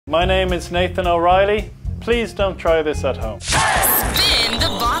My name is Nathan O'Reilly. Please don't try this at home. Spin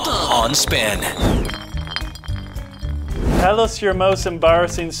the bottle. On Spin. Tell us your most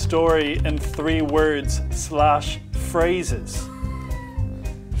embarrassing story in 3 words/phrases.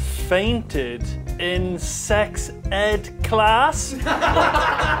 Fainted in sex ed class?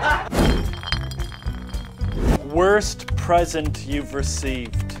 Worst present you've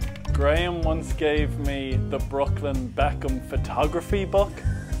received. Graham once gave me the Brooklyn Beckham photography book,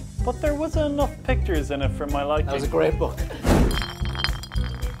 but there wasn't enough pictures in it for my liking. That was a great book.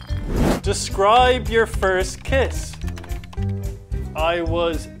 Describe your first kiss. I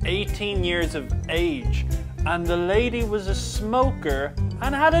was 18 years of age and the lady was a smoker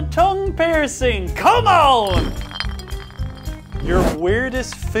and had a tongue piercing. Come on! Your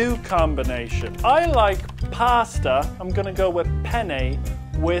weirdest food combination. I like pasta. I'm gonna go with penne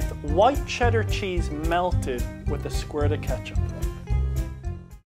with white cheddar cheese melted with a squirt of ketchup.